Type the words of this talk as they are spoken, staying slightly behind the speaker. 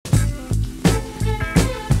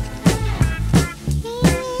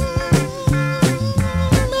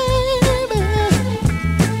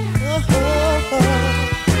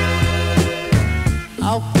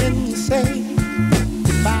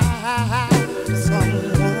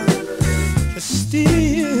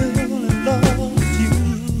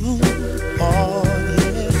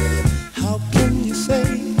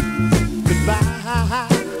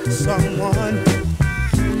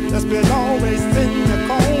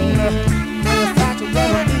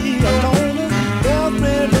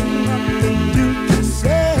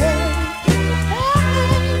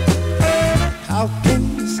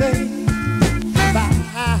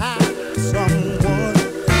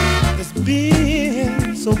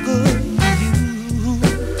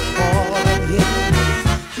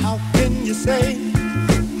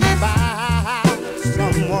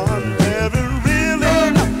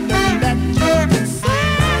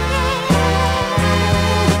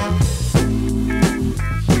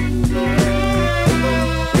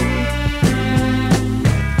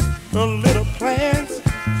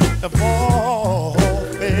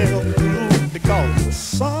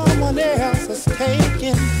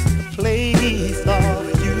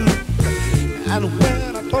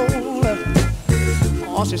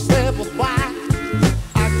All she said was why.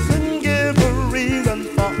 I couldn't give a reason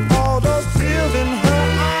for all those tears in her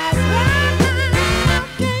eyes. How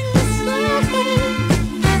can you say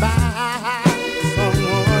by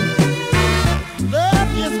someone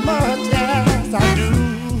love you as much as I do?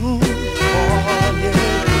 Oh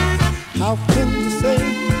yeah. How can you say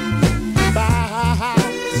by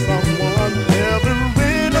someone never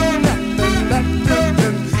really nothing that you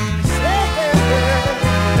can say?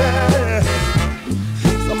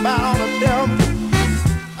 Some out of them.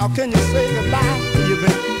 How can you say goodbye to you,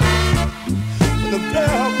 baby? When the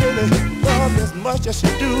girl really loves as much as she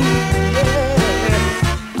do, yeah.